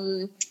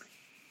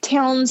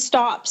town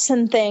stops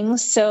and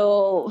things.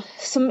 So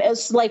it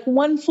was like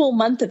 1 full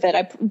month of it.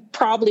 I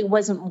probably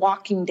wasn't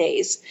walking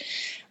days.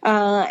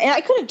 And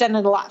I could have done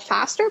it a lot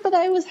faster, but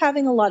I was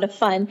having a lot of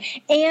fun.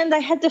 And I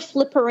had to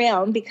flip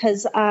around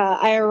because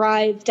I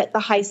arrived at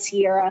the High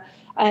Sierra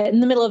in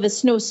the middle of a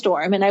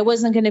snowstorm, and I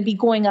wasn't going to be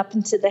going up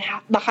into the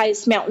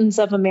highest mountains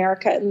of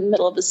America in the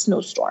middle of a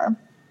snowstorm.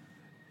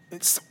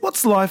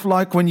 What's life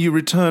like when you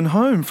return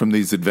home from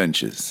these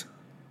adventures?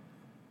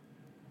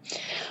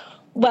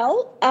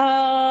 Well,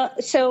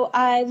 so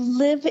I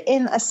live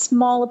in a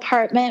small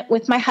apartment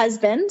with my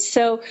husband.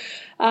 So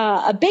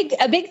a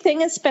big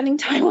thing is spending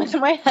time with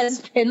my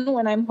husband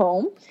when I'm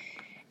home,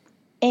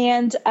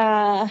 and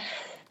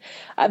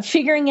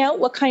figuring out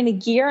what kind of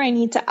gear I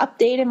need to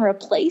update and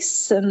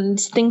replace, and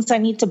things I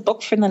need to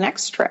book for the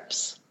next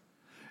trips.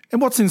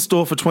 And what's in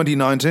store for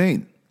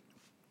 2019?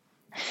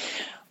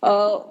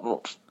 A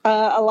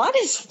lot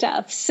of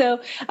stuff.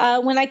 So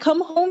when I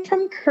come home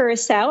from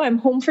Curacao, I'm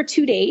home for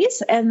 2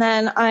 days, and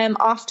then I'm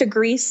off to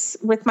Greece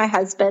with my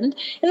husband.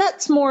 And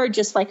that's more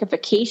just like a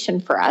vacation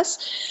for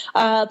us.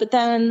 But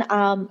then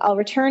I'll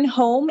return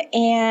home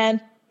and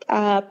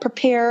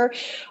prepare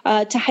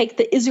to hike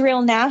the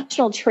Israel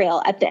National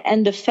Trail at the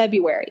end of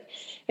February.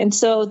 And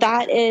so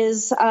that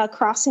is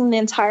crossing the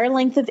entire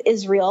length of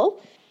Israel.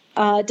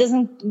 It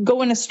doesn't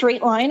go in a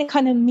straight line. It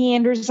kind of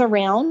meanders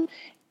around.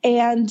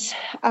 And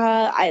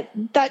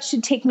that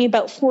should take me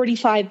about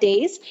 45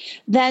 days.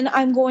 Then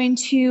I'm going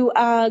to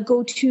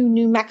go to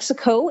New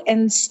Mexico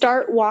and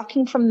start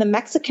walking from the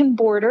Mexican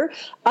border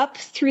up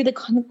through the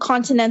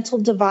Continental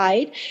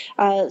Divide.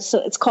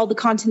 So it's called the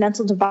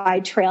Continental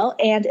Divide Trail,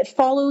 and it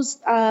follows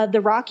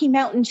the Rocky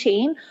Mountain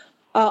chain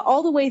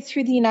all the way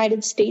through the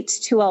United States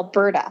to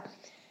Alberta.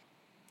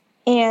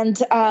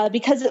 And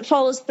because it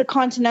follows the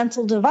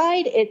Continental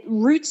Divide, it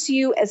routes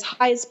you as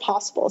high as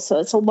possible. So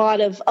it's a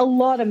lot of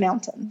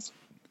mountains.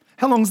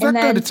 How long is that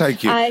going to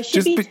take you?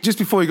 Just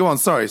before you go on,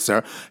 sorry,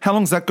 Sarah. How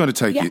long is that going to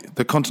take you?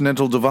 The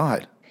Continental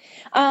Divide.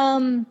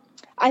 I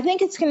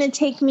think it's going to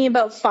take me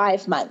about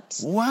 5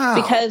 months. Wow!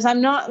 Because I'm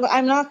not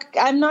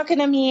going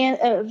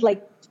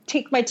to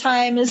take my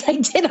time as I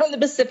did on the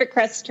Pacific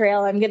Crest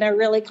Trail. I'm going to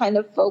really kind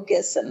of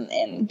focus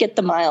and get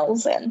the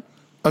miles in.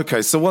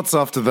 Okay, so what's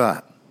after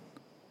that?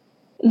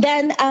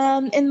 Then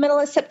in the middle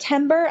of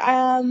September,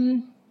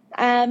 I'm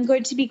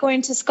going to be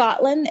going to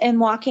Scotland and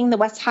walking the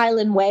West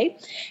Highland Way.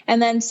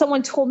 And then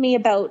someone told me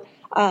about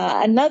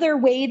another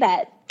way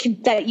that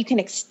you can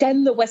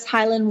extend the West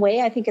Highland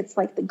Way. I think it's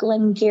like the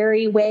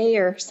Glengarry Way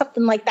or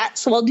something like that.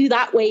 So I'll do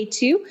that way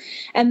too.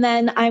 And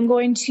then I'm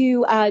going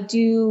to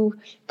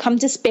come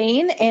to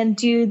Spain and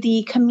do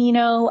the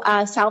Camino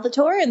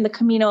Salvatore and the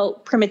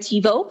Camino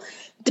Primitivo.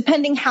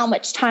 Depending how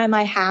much time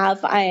I have,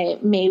 I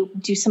may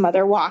do some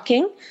other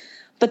walking.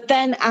 But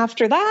then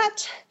after that,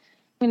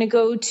 I'm going to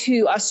go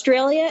to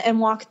Australia and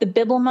walk the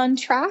Bibbulmun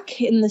track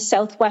in the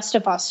southwest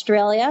of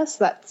Australia.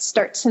 So that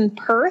starts in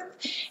Perth,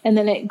 and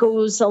then it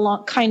goes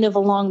along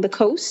the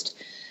coast.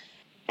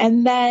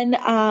 And then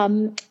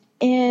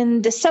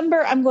in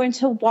December, I'm going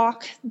to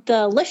walk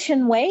the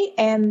Lishan Way,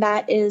 and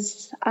that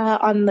is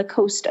on the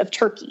coast of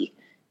Turkey.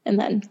 And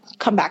then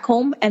come back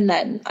home, and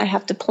then I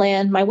have to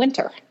plan my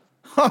winter.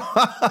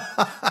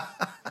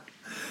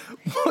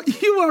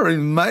 You are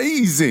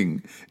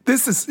amazing.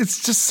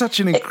 It's just such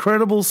an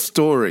incredible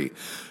story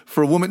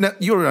for a woman. Now,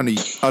 you're only,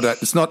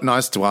 it's not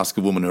nice to ask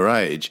a woman her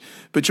age,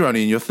 but you're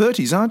only in your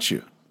 30s, aren't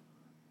you?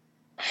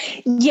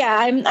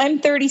 Yeah, I'm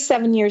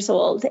 37 years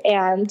old,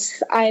 and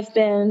I've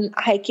been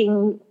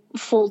hiking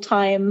full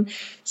time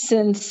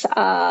since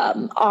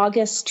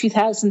August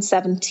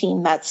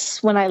 2017.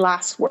 That's when I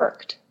last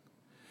worked.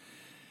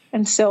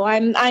 And so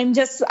I'm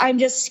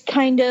just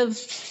kind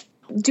of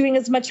doing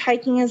as much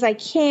hiking as I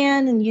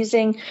can and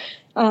using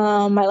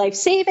my life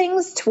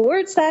savings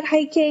towards that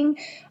hiking.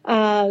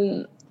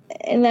 And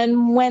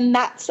then when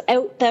that's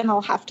out, then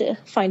I'll have to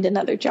find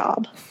another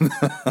job.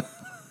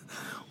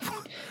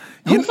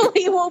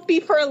 Hopefully it won't be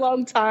for a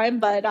long time,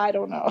 but I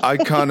don't know. I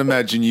can't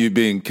imagine you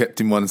being kept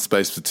in one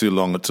space for too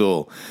long at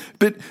all.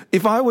 But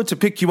if I were to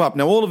pick you up,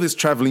 now all of this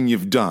traveling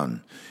you've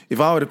done,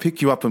 if I were to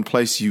pick you up and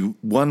place you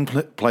one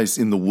place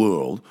in the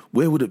world,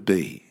 where would it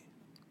be?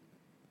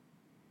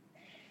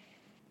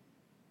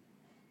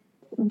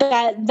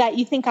 That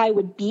you think I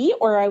would be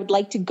or I would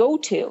like to go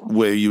to?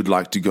 Where you'd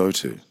like to go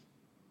to.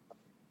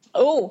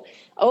 Oh,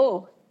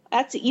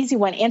 that's an easy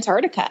one.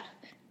 Antarctica.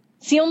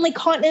 It's the only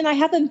continent I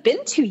haven't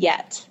been to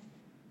yet.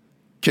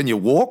 Can you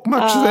walk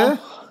much there?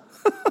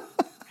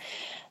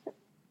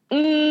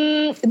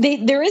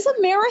 There is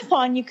a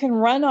marathon you can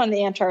run on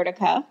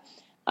Antarctica.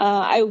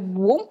 I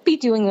won't be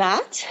doing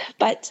that,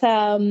 but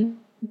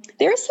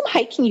there is some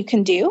hiking you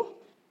can do.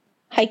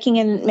 Hiking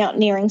and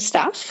mountaineering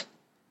stuff.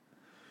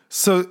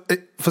 So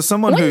for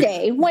someone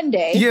One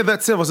day. Yeah,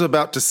 that's what I was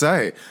about to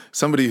say.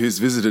 Somebody who's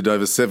visited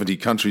over 70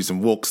 countries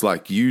and walks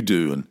like you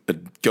do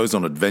and goes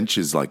on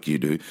adventures like you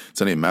do,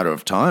 it's only a matter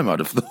of time, I'd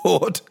have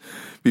thought,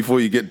 before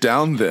you get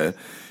down there.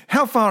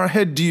 How far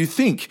ahead do you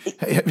think?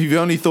 Have you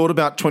only thought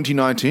about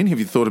 2019? Have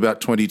you thought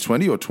about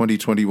 2020 or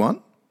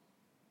 2021?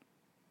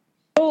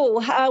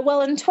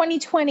 Well, in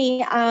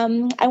 2020,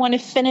 I want to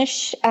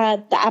finish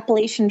the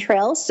Appalachian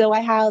Trail. So I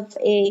have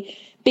a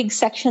big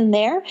section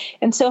there.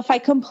 And so if I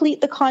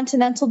complete the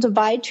Continental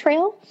Divide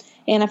Trail,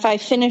 and if I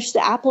finish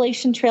the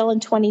Appalachian Trail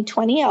in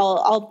 2020,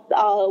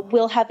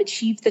 we'll have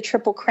achieved the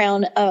Triple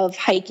Crown of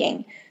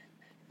hiking.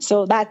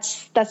 So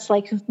that's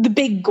like the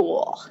big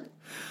goal.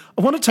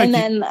 I want to take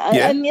and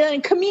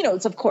then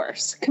Caminos, of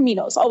course.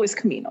 Caminos, always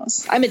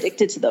Caminos. I'm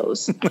addicted to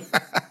those.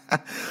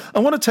 I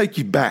want to take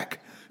you back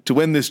to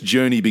when this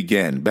journey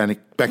began,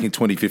 back in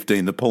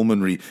 2015, the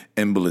pulmonary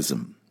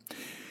embolism.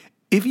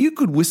 If you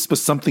could whisper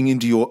something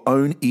into your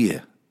own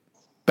ear,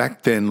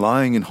 back then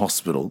lying in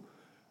hospital,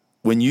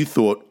 when you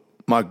thought,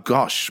 my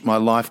gosh, my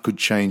life could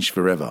change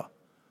forever,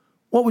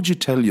 what would you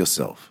tell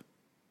yourself?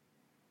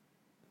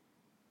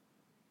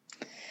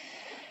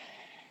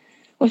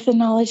 With the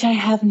knowledge I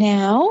have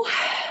now,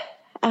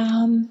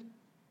 I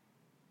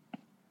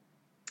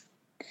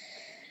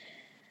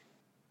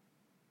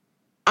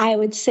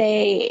would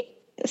say,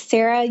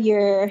 Sarah,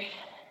 you're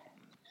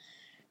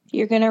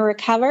going to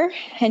recover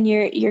and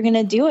you're going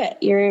to do it.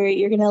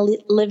 You're going to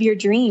live your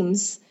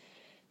dreams.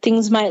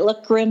 Things might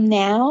look grim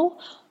now,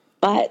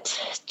 but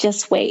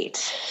just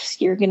wait.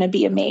 You're going to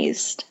be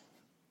amazed.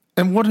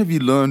 And what have you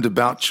learned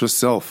about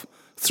yourself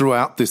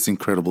throughout this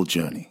incredible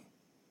journey?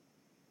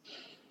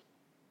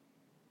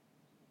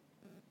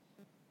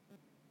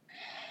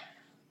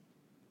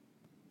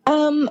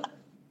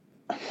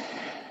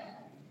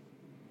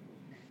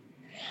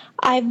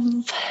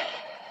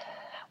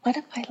 What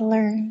have I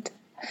learned?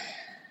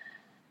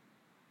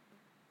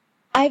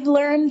 I've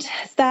learned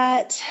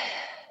that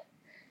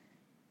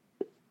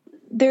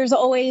there's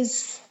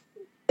always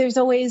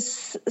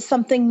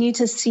something new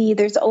to see.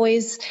 There's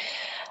always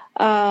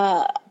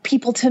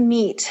people to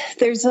meet.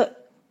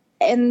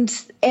 And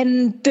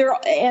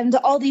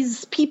all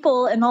these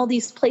people and all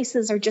these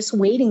places are just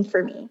waiting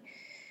for me.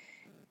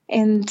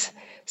 And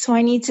so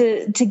I need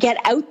to get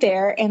out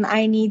there and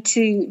I need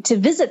to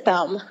visit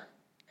them.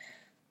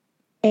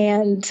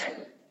 And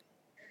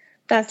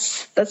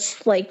that's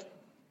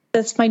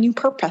my new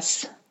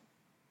purpose.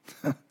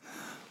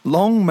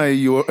 Long may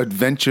your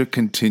adventure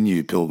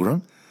continue,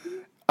 Pilgrim.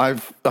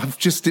 I've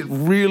just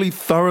really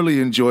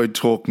thoroughly enjoyed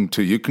talking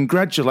to you.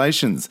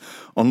 Congratulations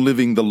on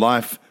living the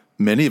life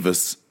many of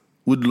us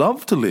would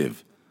love to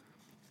live,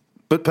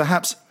 but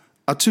perhaps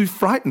are too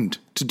frightened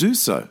to do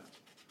so.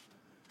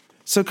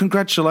 So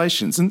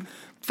congratulations, and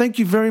thank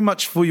you very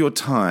much for your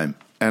time,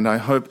 and I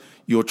hope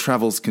your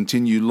travels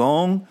continue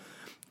long,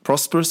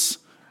 prosperous,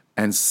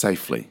 and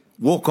safely.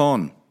 Walk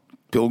on,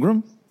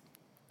 Pilgrim.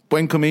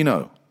 Buen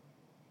camino.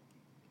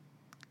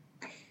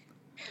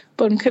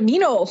 Buen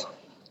camino.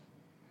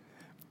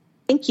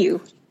 Thank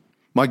you.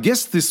 My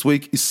guest this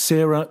week is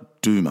Sarah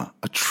Duma,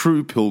 a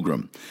true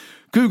pilgrim.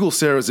 Google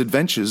Sarah's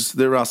adventures.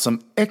 There are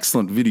some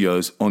excellent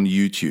videos on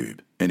YouTube.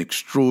 An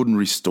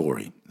extraordinary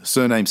story. The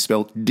surname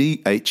spelled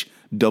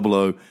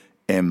Dhoma.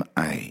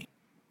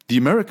 The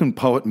American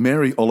poet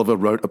Mary Oliver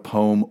wrote a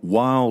poem,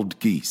 Wild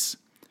Geese.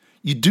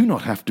 You do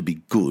not have to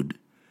be good.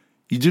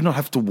 You do not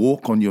have to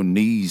walk on your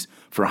knees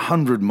for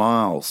 100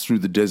 miles through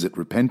the desert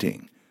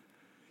repenting.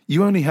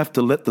 You only have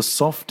to let the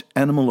soft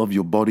animal of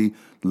your body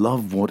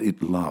love what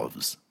it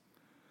loves.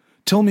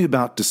 Tell me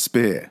about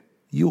despair,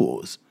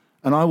 yours,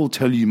 and I will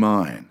tell you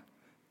mine.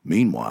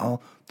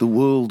 Meanwhile, the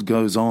world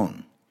goes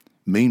on.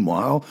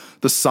 Meanwhile,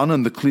 the sun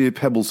and the clear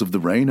pebbles of the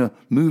rain are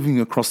moving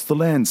across the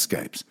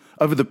landscapes,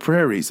 over the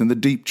prairies and the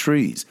deep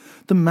trees,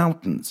 the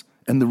mountains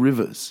and the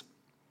rivers.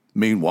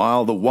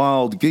 Meanwhile, the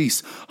wild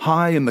geese,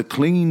 high in the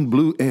clean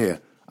blue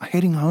air, are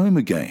heading home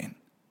again.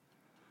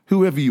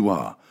 Whoever you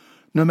are,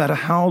 no matter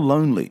how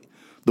lonely,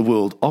 the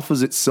world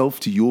offers itself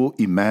to your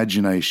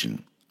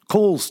imagination,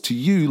 calls to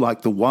you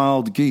like the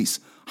wild geese,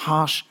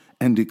 harsh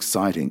and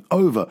exciting,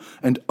 over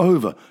and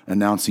over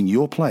announcing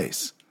your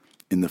place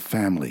in the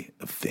family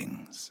of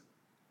things.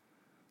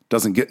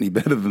 Doesn't get any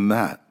better than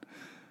that.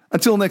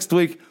 Until next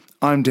week,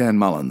 I'm Dan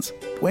Mullins.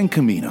 Buen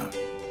Camino.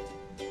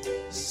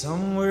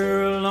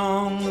 Somewhere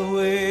along the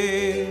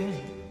way,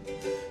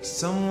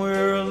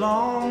 somewhere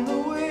along the